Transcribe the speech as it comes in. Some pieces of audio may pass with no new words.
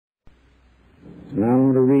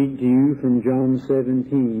from John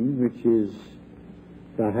 17, which is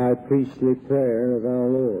the high priestly prayer of our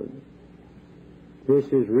Lord. This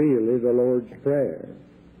is really the Lord's Prayer.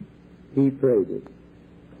 He prayed it.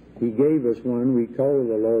 He gave us one we call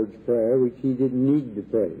the Lord's Prayer, which He didn't need to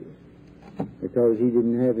pray, because He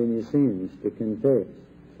didn't have any sins to confess.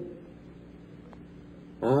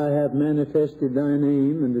 I have manifested Thy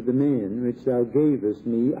name unto the men which Thou gavest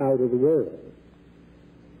me out of the world.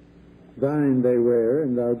 Thine they were,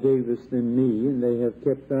 and Thou gavest them me, and they have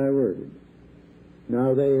kept Thy word.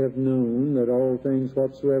 Now they have known that all things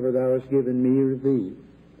whatsoever Thou hast given me are of Thee.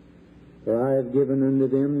 For I have given unto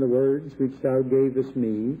them the words which Thou gavest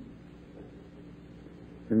me,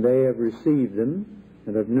 and they have received them,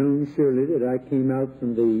 and have known surely that I came out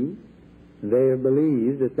from Thee, and they have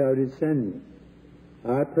believed that Thou didst send me.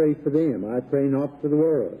 I pray for them. I pray not for the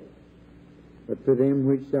world, but for them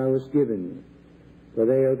which Thou hast given me. For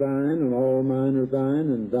they are Thine, and all mine are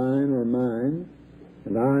Thine, and Thine are mine,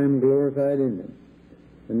 and I am glorified in them.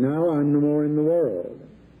 And now I am no more in the world,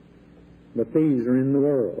 but these are in the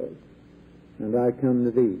world, and I come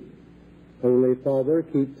to Thee. Holy Father,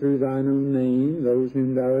 keep through Thine own name those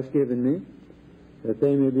whom Thou hast given me, that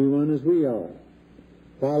they may be one as we are.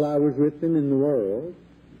 While I was with them in the world,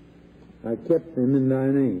 I kept them in Thy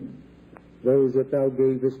name. Those that Thou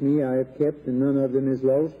gavest me I have kept, and none of them is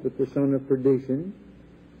lost but the son of perdition,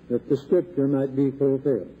 that the Scripture might be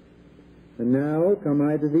fulfilled. And now come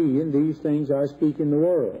I to Thee, and these things I speak in the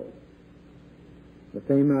world, that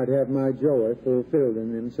they might have my joy fulfilled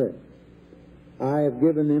in themselves. I have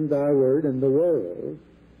given them Thy word, and the world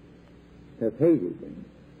hath hated them,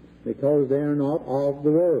 because they are not of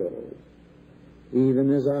the world,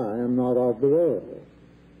 even as I am not of the world.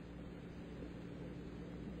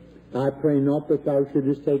 I pray not that Thou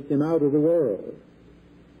shouldest take them out of the world,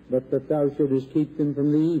 but that Thou shouldest keep them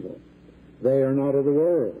from the evil. They are not of the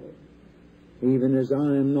world, even as I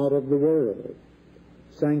am not of the world.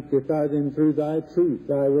 Sanctify them through Thy truth.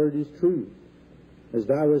 Thy word is truth. As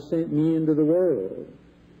Thou hast sent me into the world,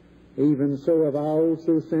 even so have I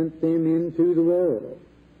also sent them into the world.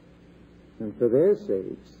 And for their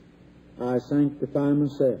sakes I sanctify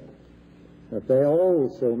myself, that they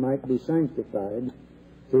also might be sanctified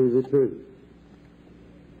through the truth.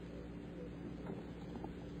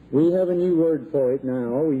 We have a new word for it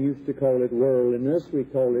now. We used to call it worldliness. We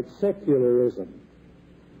call it secularism.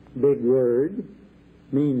 Big word,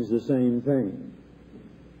 means the same thing.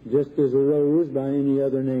 Just as a rose by any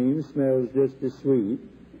other name smells just as sweet,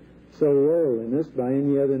 so worldliness by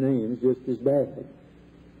any other name is just as bad.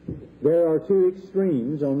 There are two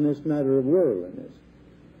extremes on this matter of worldliness.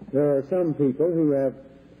 There are some people who have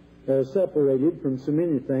separated from so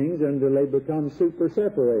many things until they become super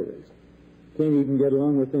separators. Can't even get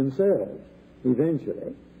along with themselves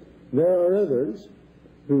eventually. There are others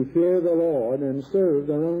who fear the Lord and serve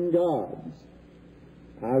their own gods.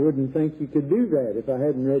 I wouldn't think you could do that if I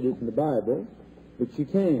hadn't read it in the Bible, but you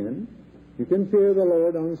can. You can fear the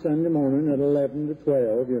Lord on Sunday morning at 11 to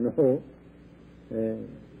 12, you know.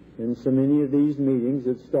 In so many of these meetings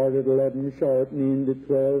that start at 11 sharp and end at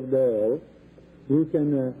 12 dull, you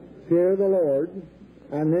can fear the Lord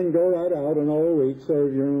and then go right out and all week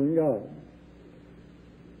serve your own God.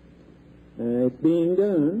 It's being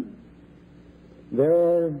done. There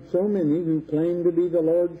are so many who claim to be the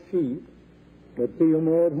Lord's sheep but feel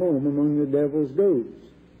more at home among the devil's goats.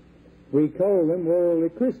 We call them worldly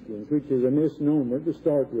Christians, which is a misnomer to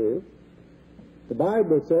start with. The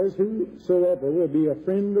Bible says, whosoever will be a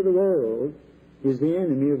friend of the world is the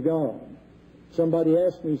enemy of God. Somebody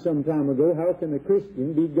asked me some time ago, how can a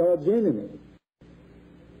Christian be God's enemy?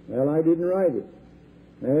 Well, I didn't write it.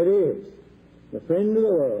 There it is. The friend of the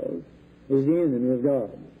world is the enemy of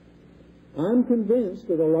God. I'm convinced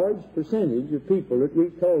that a large percentage of people that we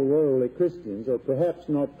call worldly Christians are perhaps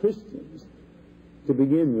not Christians to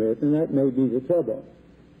begin with, and that may be the trouble.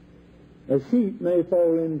 A sheep may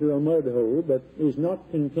fall into a mud hole, but is not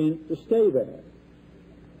content to stay there.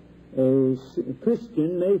 A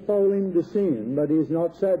Christian may fall into sin, but is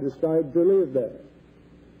not satisfied to live there.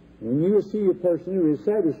 When you see a person who is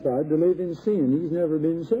satisfied to live in sin, he's never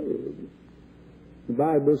been saved. The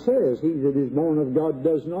Bible says, he that is born of God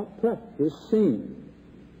does not practice sin.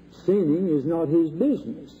 Sinning is not his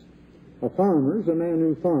business. A farmer's a man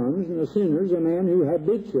who farms, and a sinner's a man who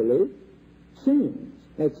habitually sins.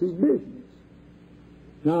 That's his business.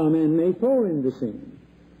 Now, a man may fall into sin.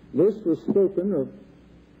 This was spoken of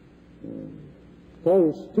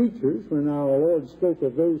false teachers when our Lord spoke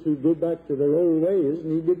of those who go back to their old ways,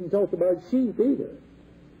 and he didn't talk about sheep either.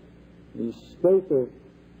 He spoke of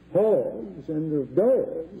hogs and of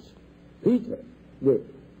dogs. Peter did.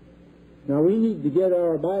 Now, we need to get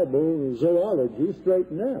our Bible zoology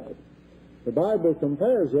straightened out. The Bible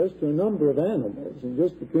compares us to a number of animals, and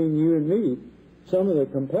just between you and me, some of the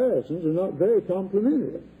comparisons are not very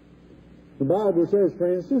complimentary. The Bible says,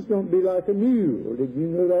 for instance, don't be like a mule. Did you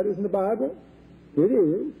know that is in the Bible? It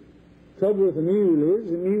is. Trouble with a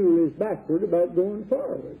mule is backward about going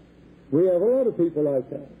forward. We have a lot of people like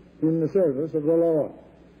that in the service of the Lord.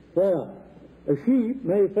 Well, a sheep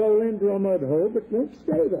may fall into a mud hole, but won't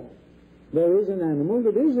stay there. There is an animal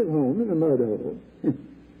that is at home in a mud hole,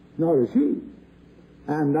 not a sheep.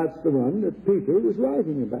 And that's the one that Peter was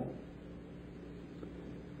writing about.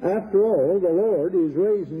 After all, the Lord is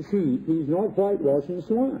raising sheep. He's not whitewashing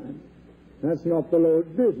swine. That's not the Lord's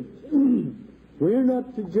business. We're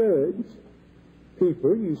not to judge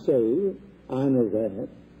people. You say, I know that.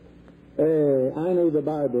 I know the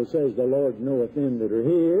Bible says the Lord knoweth them that are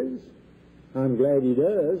His. I'm glad He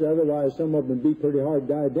does. Otherwise, some of them would be pretty hard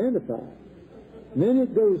to identify. Then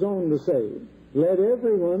it goes on to say, let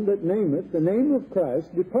everyone that nameth the name of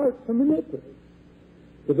Christ depart from iniquity.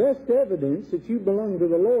 The best evidence that you belong to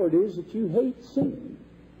the Lord is that you hate sin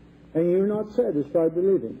and you're not satisfied with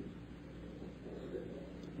living.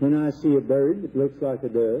 When I see a bird that looks like a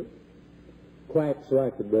dove, quacks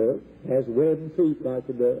like a dove, has webbed feet like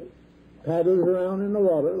a dove, paddles around in the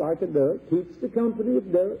water like a duck, keeps the company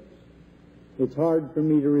of ducks, it's hard for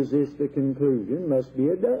me to resist the conclusion, must be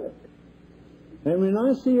a duck. And when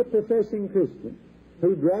I see a professing Christian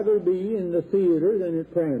who'd rather be in the theater than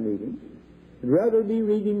at prayer meeting, would rather be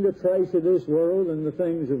reading the trash of this world than the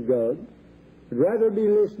things of God, would rather be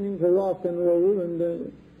listening to rock and roll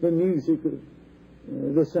and the music of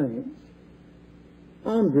the saints,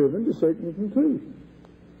 I'm driven to certain conclusions.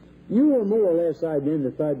 You are more or less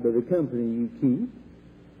identified by the company you keep.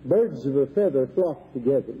 Birds of a feather flock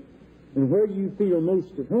together, and where you feel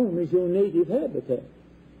most at home is your native habitat.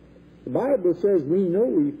 The Bible says we know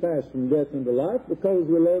we pass from death unto life because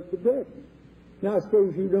we love the brethren. Now,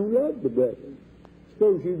 suppose you don't love the brethren.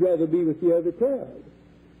 Suppose you'd rather be with the other crowd.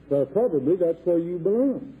 Well, probably that's where you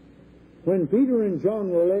belong. When Peter and John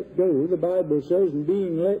were let go, the Bible says, and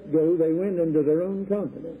being let go, they went into their own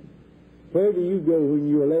company. Where do you go when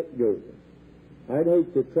you are let go? I'd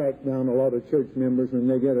hate to track down a lot of church members when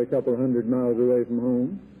they get a couple 100 miles away from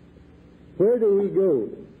home. Where do we go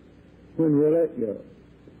when we're let go?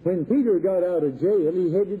 When Peter got out of jail,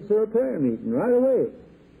 he headed for a prayer meeting right away.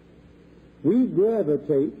 We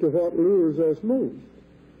gravitate to what lures us most,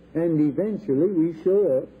 and eventually we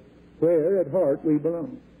show up where at heart we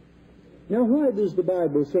belong. Now, why does the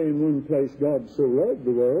Bible say in one place God so loved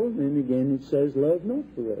the world, and again it says love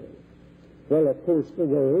not the world? Well, of course, the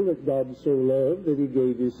world that God so loved that He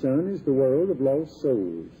gave His Son is the world of lost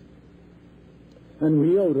souls. And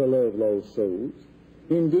we ought to love lost souls.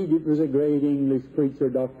 Indeed, it was a great English preacher,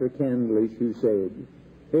 Dr. Candlish, who said,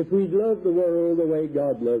 if we'd love the world the way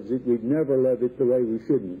God loves it, we'd never love it the way we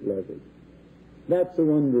shouldn't love it. That's a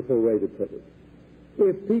wonderful way to put it.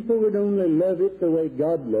 If people would only love it the way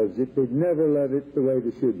God loves it, they'd never love it the way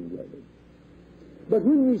they shouldn't love it. But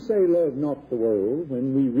when we say love not the world,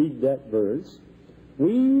 when we read that verse,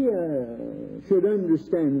 we should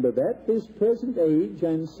understand by that this present age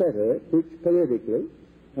and setup, which politically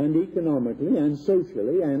and economically and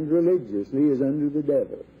socially and religiously is under the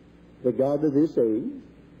devil, the god of this age,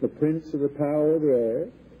 the prince of the power of the air,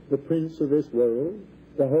 the prince of this world,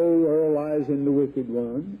 the whole world lies in the wicked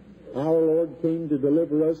one. Our Lord came to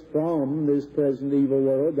deliver us from this present evil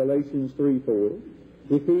world, Galatians 3:4.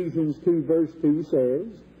 Ephesians 2 verse 2 says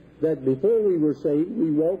that before we were saved,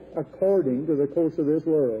 we walked according to the course of this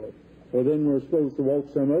world. Well, then we're supposed to walk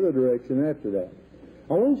some other direction after that.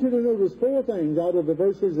 I want you to notice 4 things out of the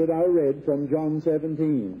verses that I read from John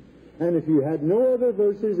 17. And if you had no other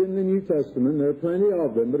verses in the New Testament, there are plenty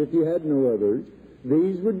of them, but if you had no others,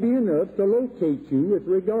 these would be enough to locate you with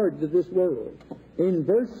regard to this world. In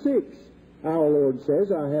verse 6, our Lord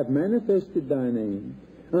says, I have manifested thy name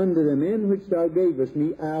unto the men which thou gavest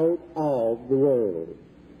me out of the world.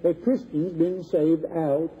 A Christian's been saved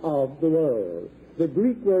out of the world. The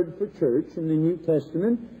Greek word for church in the New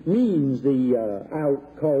Testament means the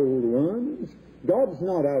out-called ones. God's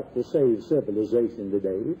not out to save civilization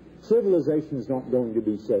today. Civilization's not going to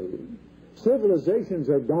be saved. Civilizations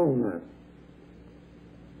are gone now.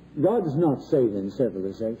 God's not saving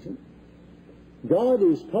civilization. God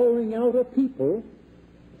is calling out a people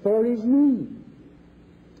for His name.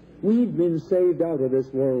 We've been saved out of this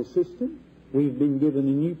world system. We've been given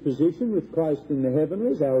a new position with Christ in the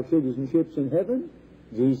heavenlies. Our citizenship's in heaven.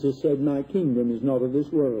 Jesus said, my kingdom is not of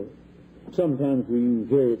this world. Sometimes we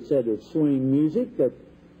hear it said of swing music that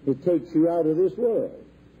it takes you out of this world.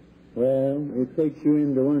 Well, it takes you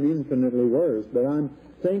into one infinitely worse, but I'm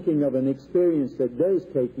thinking of an experience that does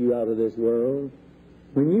take you out of this world.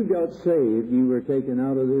 When you got saved, you were taken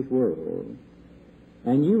out of this world,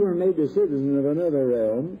 and you were made a citizen of another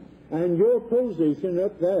realm, and your position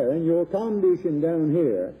up there, and your condition down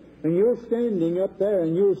here, and your standing up there,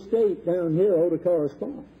 and your state down here ought to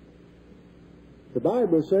correspond. The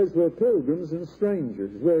Bible says we're pilgrims and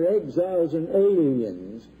strangers. We're exiles and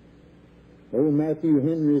aliens. Old Matthew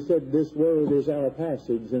Henry said this world is our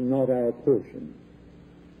passage and not our portion.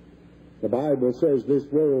 The Bible says this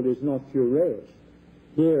world is not your rest.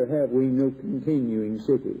 Here have we no continuing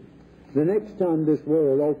city. The next time this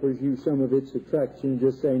world offers you some of its attraction,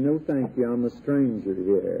 just say, no thank you, I'm a stranger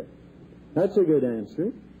here. That's a good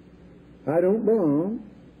answer. I don't belong.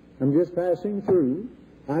 I'm just passing through.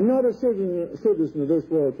 I'm not a citizen of this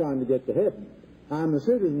world trying to get to heaven. I'm a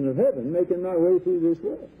citizen of heaven making my way through this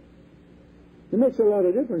world. It makes a lot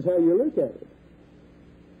of difference how you look at it.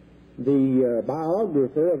 The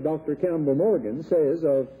biographer of Dr. Campbell Morgan says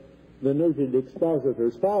of the noted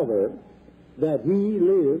expositor's father that he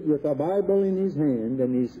lived with a Bible in his hand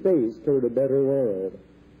and his face toward a better world.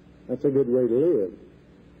 That's a good way to live.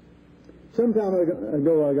 Some time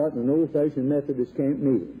ago I got in an old-fashioned Methodist camp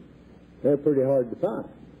meeting. They're pretty hard to find.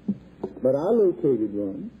 But I located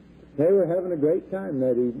one. They were having a great time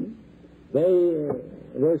that evening. They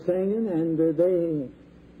were singing, and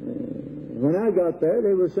when I got there,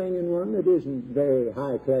 they were singing one that isn't very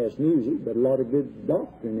high-class music, but a lot of good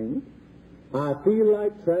doctrine in it. I feel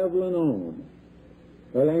like traveling on.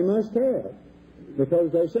 Well, they must have,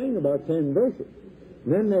 because they sang about 10 verses.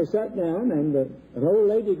 And then they sat down, and an old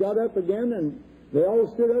lady got up again, and they all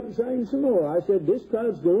stood up and sang some more. I said, this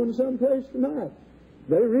crowd's going someplace tonight.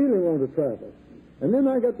 They really want to travel. And then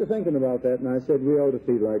I got to thinking about that, and I said, we ought to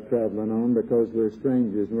feel like traveling on because we're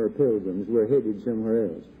strangers and we're pilgrims. We're headed somewhere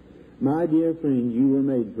else. My dear friend, you were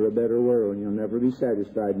made for a better world, and you'll never be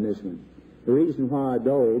satisfied in this one. The reason why a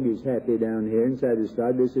dog is happy down here and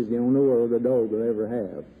satisfied, this is the only world a dog will ever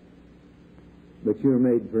have. But you're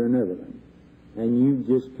made for another one. And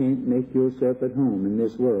you just can't make yourself at home in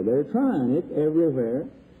this world. They're trying it everywhere.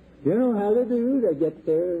 You know how they do? They get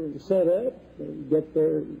their set up, they get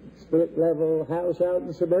their split-level house out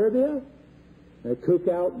in suburbia, they cook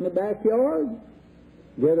out in the backyard,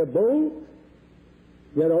 get a boat,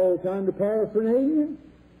 get all kinds of paraphernalia.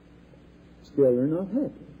 Still, they're not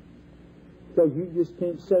happy. So you just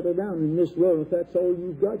can't settle down in this world. If that's all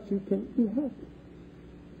you've got, you can't be happy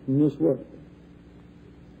in this world.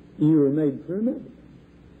 You were made for another.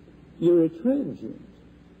 You're a transient.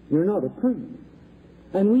 You're not a permanent.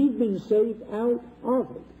 And we've been saved out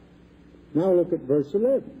of it. Now look at verse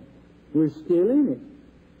 11. We're still in it.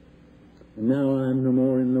 And now I'm no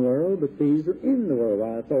more in the world, but these are in the world.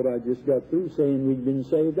 I thought I just got through saying we've been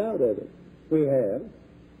saved out of it. We have.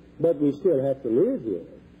 But we still have to live here.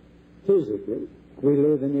 Physically. We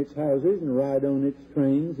live in its houses and ride on its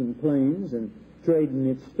trains and planes and trade in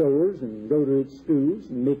its stores and go to its schools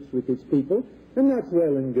and mix with its people. And that's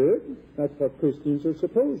well and good. That's what Christians are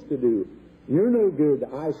supposed to do. You're no good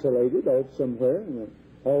isolated off somewhere and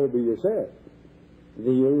all by yourself.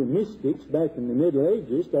 The old mystics back in the Middle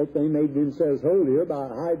Ages thought they made themselves holier by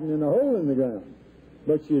hiding in a hole in the ground.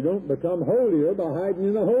 But you don't become holier by hiding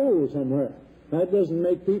in a hole somewhere. That doesn't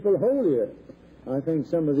make people holier. I think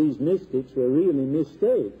some of these mystics were really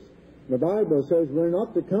mistakes. The Bible says we're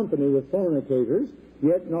not to company with fornicators,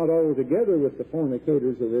 yet not altogether with the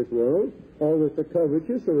fornicators of this world, or with the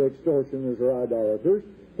covetous or extortioners or idolaters,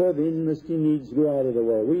 for then must you needs go out of the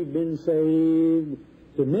world. We've been saved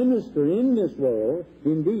to minister in this world,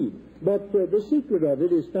 indeed. But the secret of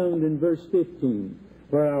it is found in verse 15,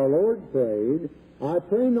 where our Lord prayed, I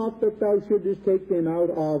pray not that thou shouldest take them out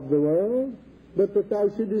of the world, but that thou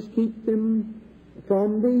shouldest keep them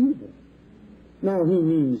from the evil. Now, he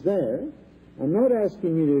means there, I'm not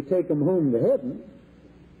asking you to take them home to heaven,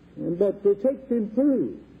 but to take them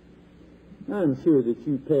through. I'm sure that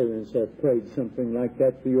you parents have prayed something like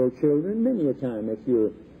that for your children many a time if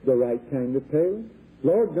you're the right kind of parent.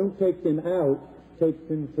 Lord, don't take them out, take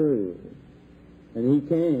them through. And he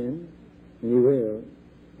can, and he will.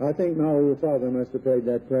 I think my old father must have prayed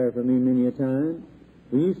that prayer for me many a time.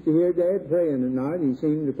 We used to hear Dad praying at night. He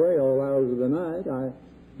seemed to pray all hours of the night. I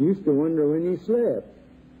used to wonder when he slept.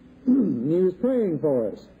 He was praying for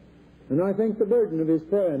us. And I think the burden of his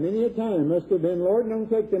prayer many a time must have been, Lord, don't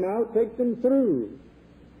take them out, take them through.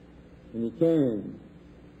 And he can.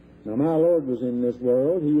 Now, my Lord was in this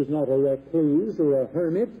world. He was not a recluse or a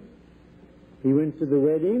hermit. He went to the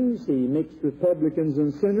weddings. He mixed with publicans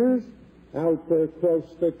and sinners. Out there across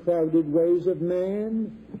the crowded ways of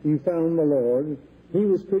man, he found the Lord. He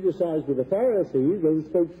was criticized with the Pharisees, those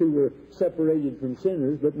folks who were separated from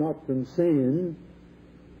sinners but not from sin.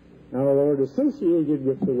 Our Lord associated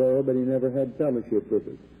with the world, but He never had fellowship with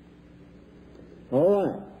it. All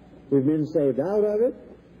right. We've been saved out of it.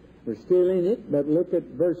 We're still in it, but look at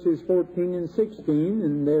verses 14 and 16,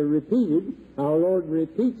 and they're repeated. Our Lord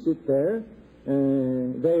repeats it there.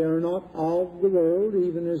 They are not of the world,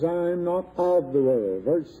 even as I am not of the world.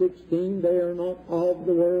 Verse 16, they are not of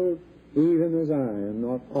the world, even as I am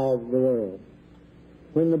not of the world.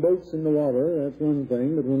 When the boat's in the water, that's one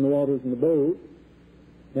thing, but when the water's in the boat,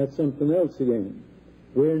 that's something else again.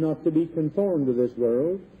 We're not to be conformed to this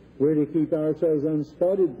world. We're to keep ourselves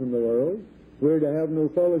unspotted from the world. We're to have no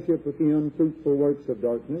fellowship with the unfruitful works of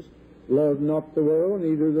darkness. Love not the world,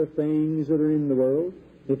 neither the things that are in the world.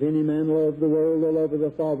 If any man love the world, the love of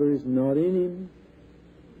the Father is not in him.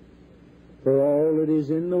 For all that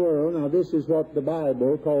is in the world, now this is what the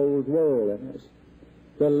Bible calls worldliness.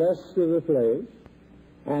 The lust of the flesh,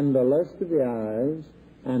 and the lust of the eyes,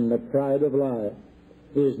 and the pride of life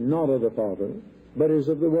is not of the Father, but is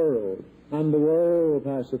of the world. And the world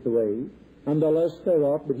passeth away, and the lust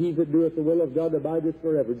thereof, but he that doeth the will of God abideth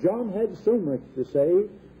forever. John had so much to say.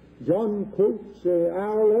 John quotes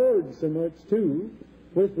our Lord so much too,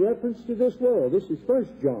 with reference to this world. This is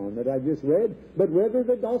 1 John that I just read, but whether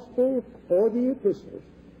the Gospel or the Epistles,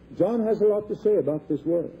 John has a lot to say about this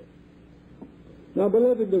world. Now,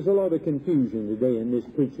 beloved, there's a lot of confusion today in this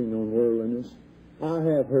preaching on worldliness. I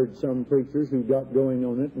have heard some preachers who got going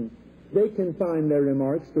on it, and they confine their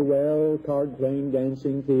remarks to, well, card playing,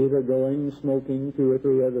 dancing, theater going, smoking, 2 or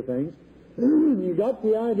 3 other things. You got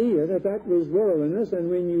the idea that that was worldliness, and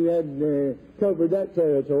when you had covered that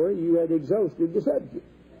territory, you had exhausted the subject.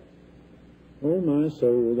 Oh, my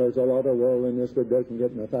soul, there's a lot of worldliness that doesn't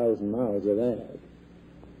get in 1,000 miles of that.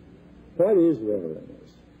 What is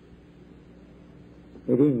worldliness?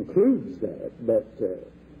 It includes that, but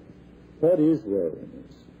what is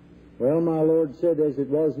worldliness? Well, my Lord said, as it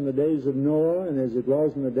was in the days of Noah, and as it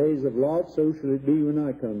was in the days of Lot, so shall it be when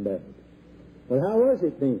I come back. Well, how was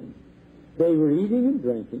it then? They were eating and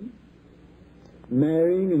drinking,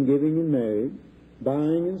 marrying and giving in marriage,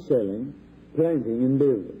 buying and selling, planting and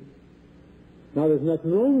building. Now, there's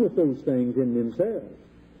nothing wrong with those things in themselves.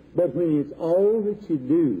 But when it's all that you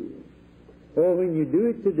do, or when you do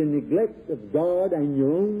it to the neglect of God and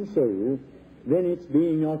your own soul, then it's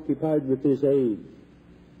being occupied with this age.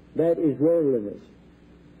 That is worldliness.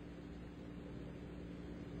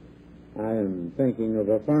 I am thinking of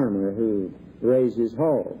a farmer who raises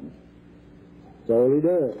hogs. That's all he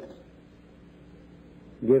does.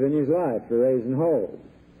 Giving his life to raising hogs.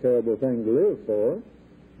 Terrible thing to live for.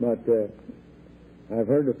 But I've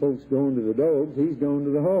heard of folks going to the dogs. He's going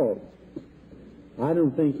to the hogs. I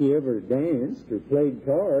don't think he ever danced or played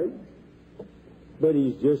cards. But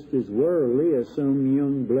he's just as worldly as some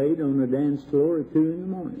young blade on the dance floor at 2 in the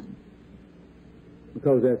morning.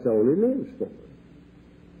 Because that's all he lives for.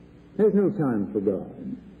 There's no time for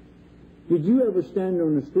God. Did you ever stand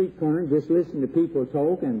on the street corner and just listen to people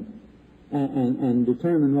talk and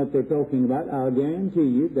determine what they're talking about? I'll guarantee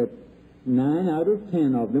you that 9 out of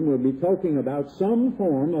 10 of them will be talking about some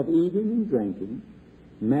form of eating and drinking,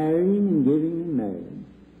 marrying and giving in marriage,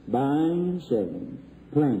 buying and selling,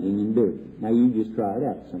 planting and building. Now, you just try it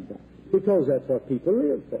out sometime. Because that's what people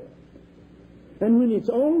live for. And when it's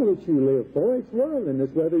all that you live for, it's worldliness,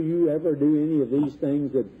 whether you ever do any of these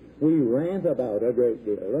things that we rant about a great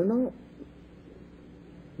deal or not.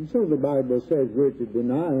 And so the Bible says we're to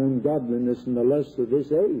deny ungodliness and the lusts of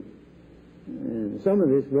this age. And some of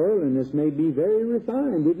this worldliness may be very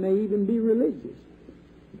refined. It may even be religious.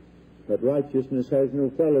 But righteousness has no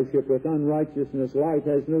fellowship with unrighteousness. Light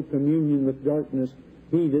has no communion with darkness.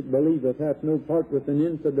 He that believeth hath no part with an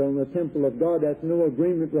infidel, and the temple of God hath no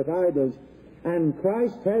agreement with idols, and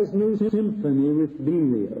Christ has no symphony with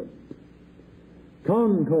Belial.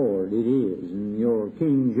 Concord it is in your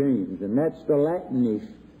King James, and that's the Latinish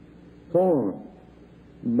form.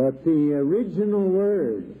 But the original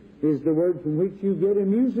word is the word from which you get a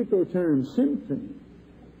musical term, symphony.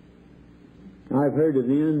 I've heard of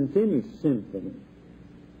the unfinished symphony.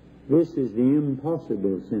 This is the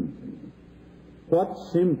impossible symphony. What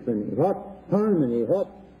symphony, what harmony, what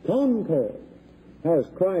concord has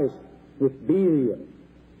Christ with Belial?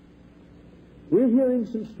 We're hearing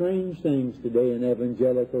some strange things today in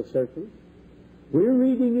evangelical circles. We're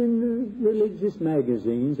reading in religious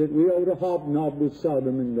magazines that we ought to hobnob with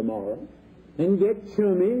Sodom and Gomorrah and get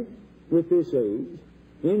chummy with this age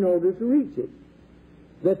in order to reach it.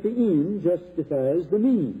 That the end justifies the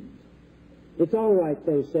means. It's all right,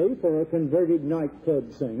 they say, for a converted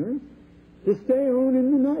nightclub singer to stay on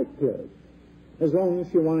in the nightclub. as long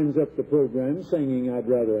as she winds up the program singing, "I'd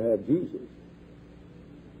rather have Jesus."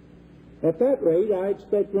 At that rate, I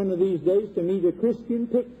expect one of these days to meet a Christian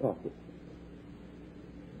pickpocket.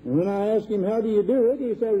 And when I ask him, "How do you do it?"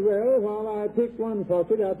 he says, "Well, while I pick one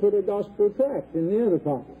pocket, I put a gospel tract in the other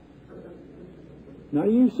pocket." Now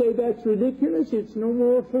you say that's ridiculous. It's no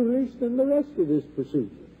more foolish than the rest of this procedure.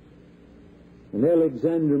 And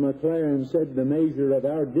Alexander McLaren said the measure of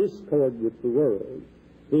our discord with the world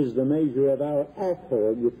is the measure of our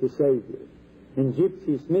accord with the Savior. And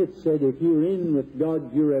Gypsy Smith said, if you're in with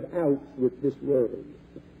God, you're at outs with this world.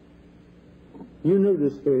 You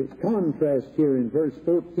notice the contrast here in verse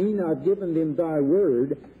 14. "I've given them thy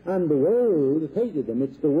word, and the world hated them."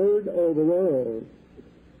 It's the word or the world.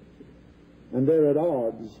 And they're at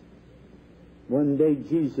odds. One day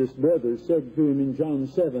Jesus' brother said to him in John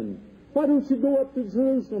 7, "Why don't you go up to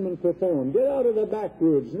Jerusalem and perform? Get out of the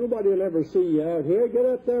backwoods. Nobody will ever see you out here. Get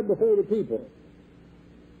up there before the people."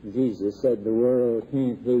 Jesus said, "The world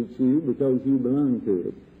can't hate you because you belong to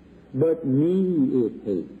it. But me it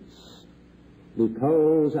hates,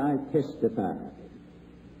 because I testify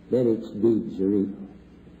that its deeds are evil."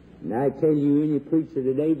 And I tell you, any preacher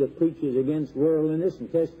today that preaches against worldliness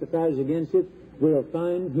and testifies against it will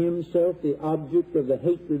find himself the object of the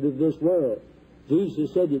hatred of this world.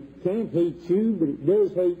 Jesus said it can't hate you, but it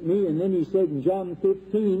does hate me. And then he said in John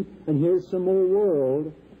 15, and here's some more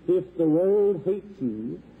world, "If the world hates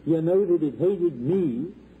you, you know that it hated me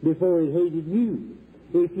before it hated you.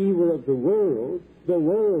 If ye were of the world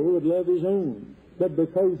would love his own. But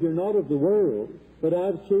because you're not of the world, but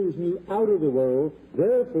I've chosen you out of the world,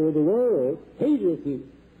 therefore the world hateth you."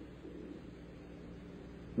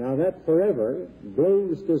 Now that forever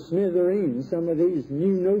blows to smithereens some of these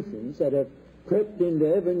new notions that have crept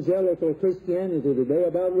into evangelical Christianity today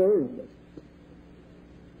about worldliness.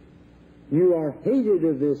 You are hated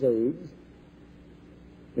of this age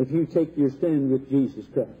if you take your stand with Jesus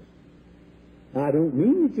Christ. I don't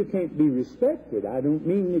mean that you can't be respected. I don't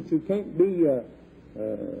mean that you can't be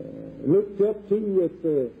looked up to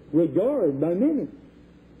with regard by many.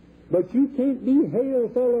 But you can't be hail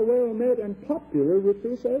fellow, well met, and popular with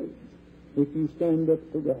this age if you stand up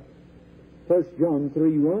for God. 1 John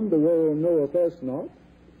 3:1, "The world knoweth us not,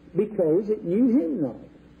 because it knew him not."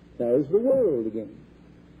 There's the world again.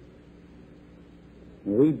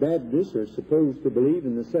 And we Baptists are supposed to believe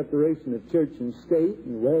in the separation of church and state,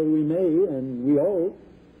 and well, we may, and we ought.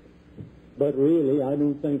 But really, I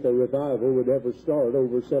don't think a revival would ever start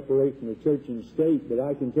over separation of church and state, but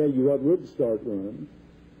I can tell you what would start one.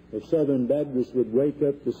 If Southern Baptists would wake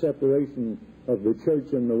up to separation of the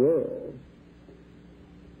church and the world.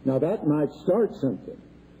 Now that might start something.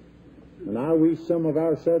 And I wish some of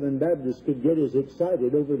our Southern Baptists could get as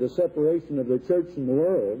excited over the separation of the church and the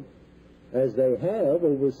world as they have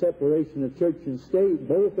over separation of church and state.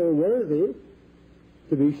 Both are worthy,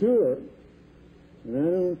 to be sure. And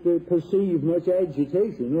I don't perceive much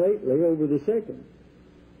agitation lately over the second.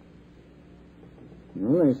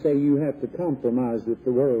 Well, they say you have to compromise with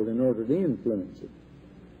the world in order to influence it.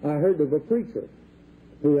 I heard of a preacher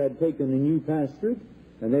who had taken a new pastorate,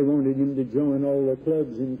 and they wanted him to join all the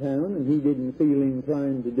clubs in town, and he didn't feel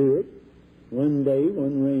inclined to do it. One day,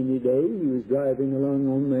 one rainy day, he was driving along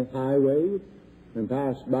on the highway and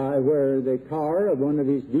passed by where the car of one of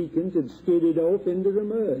his deacons had skidded off into the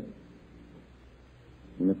mud.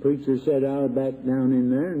 And the preacher said, "I'll back down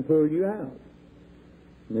in there and pull you out."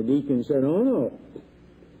 And the deacon said, "Oh, no.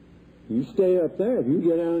 You stay up there. If you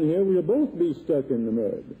get down here, we'll both be stuck in the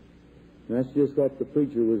mud." And that's just what the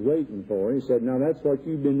preacher was waiting for. He said, "Now that's what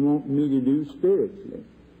you've been wanting me to do spiritually.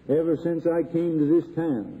 Ever since I came to this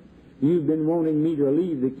town, you've been wanting me to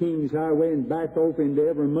leave the King's Highway and back off into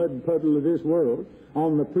every mud puddle of this world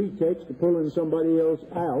on the pretext of pulling somebody else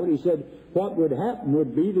out." He said, "What would happen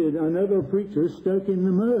would be that another preacher stuck in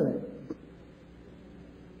the mud."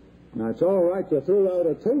 Now, it's all right to throw out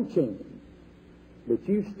a toe chain, but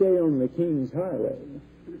you stay on the King's Highway.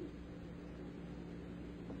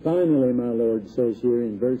 Finally, my Lord says here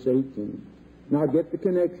in verse 18, now get the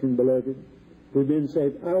connection, beloved. We've been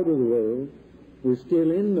saved out of the world. We're still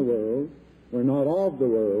in the world. We're not of the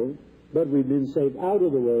world, but we've been saved out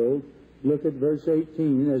of the world. Look at verse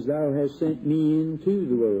 18, "As thou hast sent me into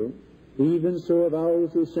the world, even so have I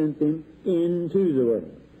also sent them into the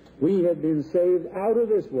world." We have been saved out of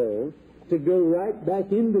this world to go right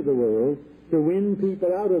back into the world to win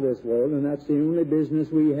people out of this world, and that's the only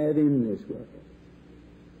business we have in this world.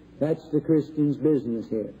 That's the Christian's business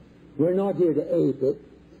here. We're not here to ape it.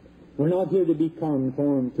 We're not here to be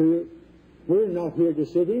conformed to it. We're not here to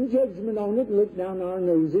sit in judgment on it and look down our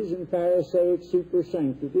noses in Pharisaic super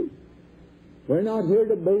sanctity. We're not here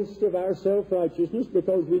to boast of our self-righteousness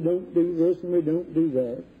because we don't do this and we don't do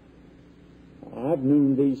that. I've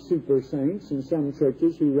known these super saints in some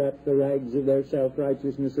churches who wrap the rags of their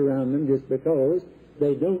self-righteousness around them just because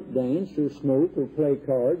they don't dance or smoke or play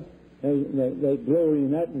cards. They glory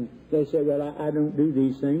in that, and they say, well, I don't do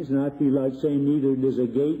these things, and I feel like saying neither does a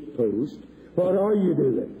gatepost. What are you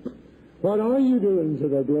doing? What are you doing to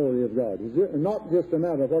the glory of God? Is it not just a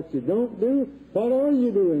matter of what you don't do? What are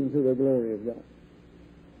you doing to the glory of God?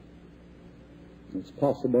 It's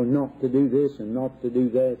possible not to do this and not to do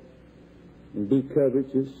that, and be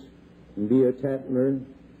covetous, and be a tattler, and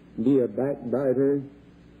be a backbiter,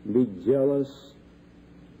 and be jealous,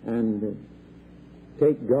 and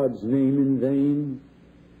take God's name in vain,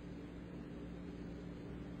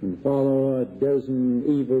 and follow a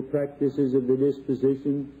dozen evil practices of the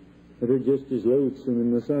disposition that are just as loathsome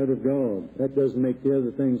in the sight of God. That doesn't make the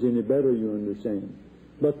other things any better, you understand.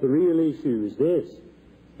 But the real issue is this.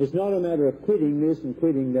 It's not a matter of quitting this and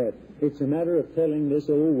quitting that. It's a matter of telling this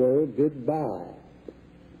old world goodbye.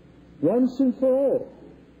 Once and for all.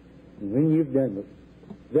 And when you've done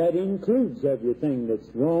it, that includes everything that's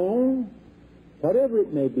wrong, whatever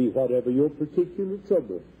it may be, whatever your particular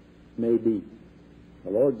trouble may be. The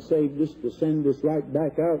Lord saved us to send us right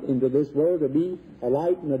back out into this world to be a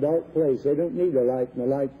light in a dark place. They don't need a light in a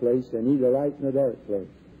light place. They need a light in a dark place.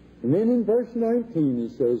 And then in verse 19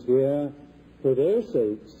 he says here, for their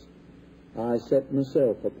sakes I set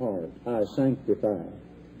myself apart. I sanctify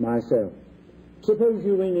myself. Suppose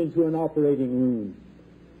you went into an operating room,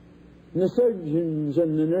 and the surgeons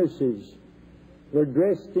and the nurses were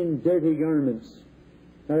dressed in dirty garments.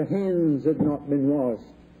 Their hands had not been washed.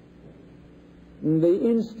 And the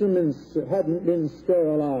instruments hadn't been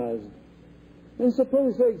sterilized. And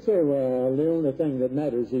suppose they'd say, well, the only thing that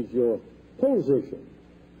matters is your position.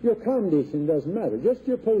 Your condition doesn't matter, just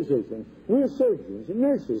your position. We're surgeons and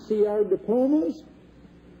nurses. See our diplomas?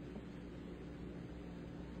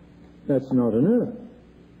 That's not enough.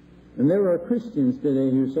 And there are Christians today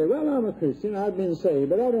who say, well, I'm a Christian, I've been saved,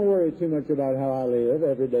 but I don't worry too much about how I live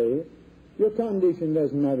every day. Your condition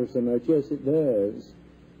doesn't matter so much. Yes, it does.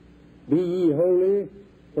 Be ye holy,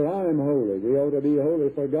 for I am holy. We ought to be holy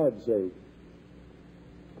for God's sake.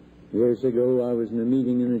 Years ago, I was in a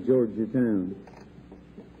meeting in a Georgia town.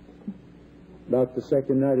 About the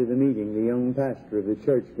second night of the meeting, the young pastor of the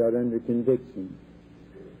church got under conviction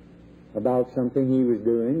about something he was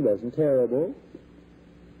doing. Wasn't terrible.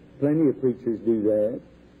 Plenty of preachers do that.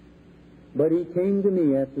 But he came to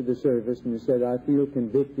me after the service and he said, I feel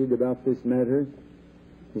convicted about this matter.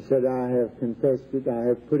 He said, I have confessed it, I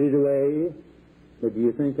have put it away, but do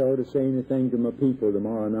you think I ought to say anything to my people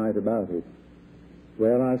tomorrow night about it?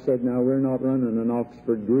 Well, I said, now, we're not running an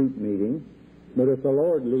Oxford group meeting, but if the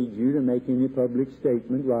Lord leads you to make any public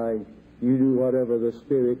statement, why, you do whatever the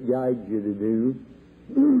Spirit guides you to do.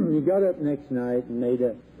 He got up next night and made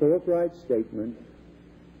a forthright statement.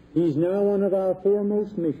 He's now one of our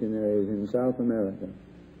foremost missionaries in South America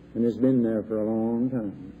and has been there for a long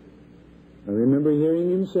time. I remember hearing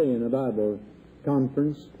him say in a Bible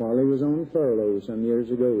conference while he was on furlough some years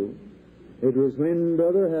ago. It was when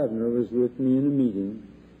Brother Havner was with me in a meeting.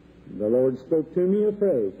 The Lord spoke to me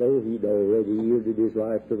afresh. Oh, he'd already yielded his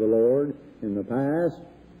life to the Lord in the past,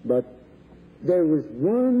 but there was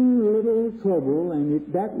one little trouble,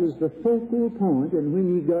 and that was the focal point, and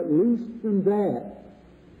when he got loose from that,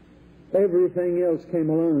 everything else came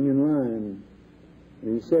along in line.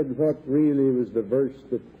 And he said what really was the verse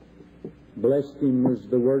that blessed him was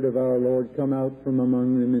the word of our Lord, come out from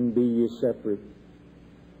among them and be ye separate.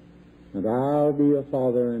 And I'll be a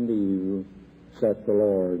father unto you, saith the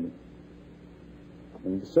Lord.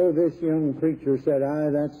 And so this young preacher said,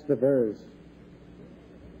 that's the verse.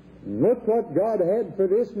 And look what God had for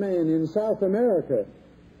this man in South America,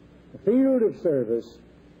 a field of service,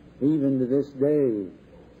 even to this day.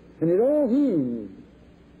 And it all hinged,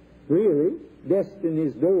 really,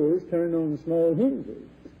 destiny's doors turned on small hinges.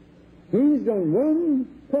 Hinged on one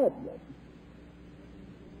problem.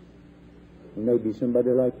 And maybe somebody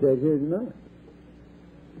like that here tonight.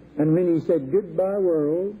 And when he said, goodbye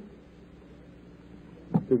world,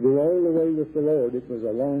 to go all the way with the Lord, it was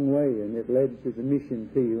a long way, and it led to the mission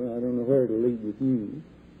field. I don't know where it'll lead with you.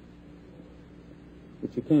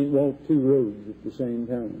 But you can't walk two roads at the same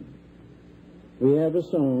time. We have a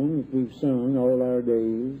song that we've sung all our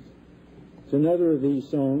days. It's another of these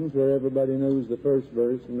songs where everybody knows the first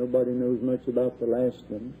verse and nobody knows much about the last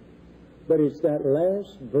one. But it's that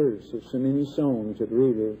last verse of so many songs that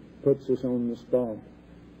really puts us on the spot.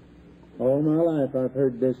 All my life I've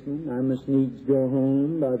heard this one. I must needs go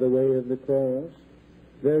home by the way of the cross.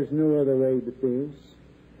 There's no other way but this.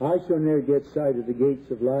 I shall never get sight of the gates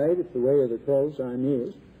of light if the way of the cross I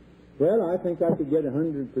miss. Well, I think I could get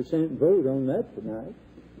 100% vote on that tonight.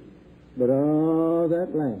 But, that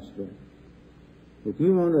last one. If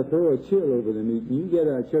you want to throw a chill over the meeting, you get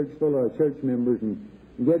a church full of church members and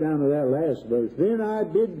get down to that last verse. Then I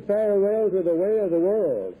bid farewell to the way of the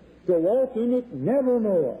world, to walk in it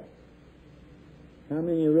nevermore. How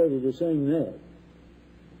many are ready to sing that?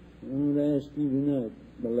 I want to ask you tonight,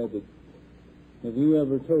 beloved, have you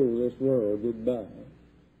ever told this world goodbye?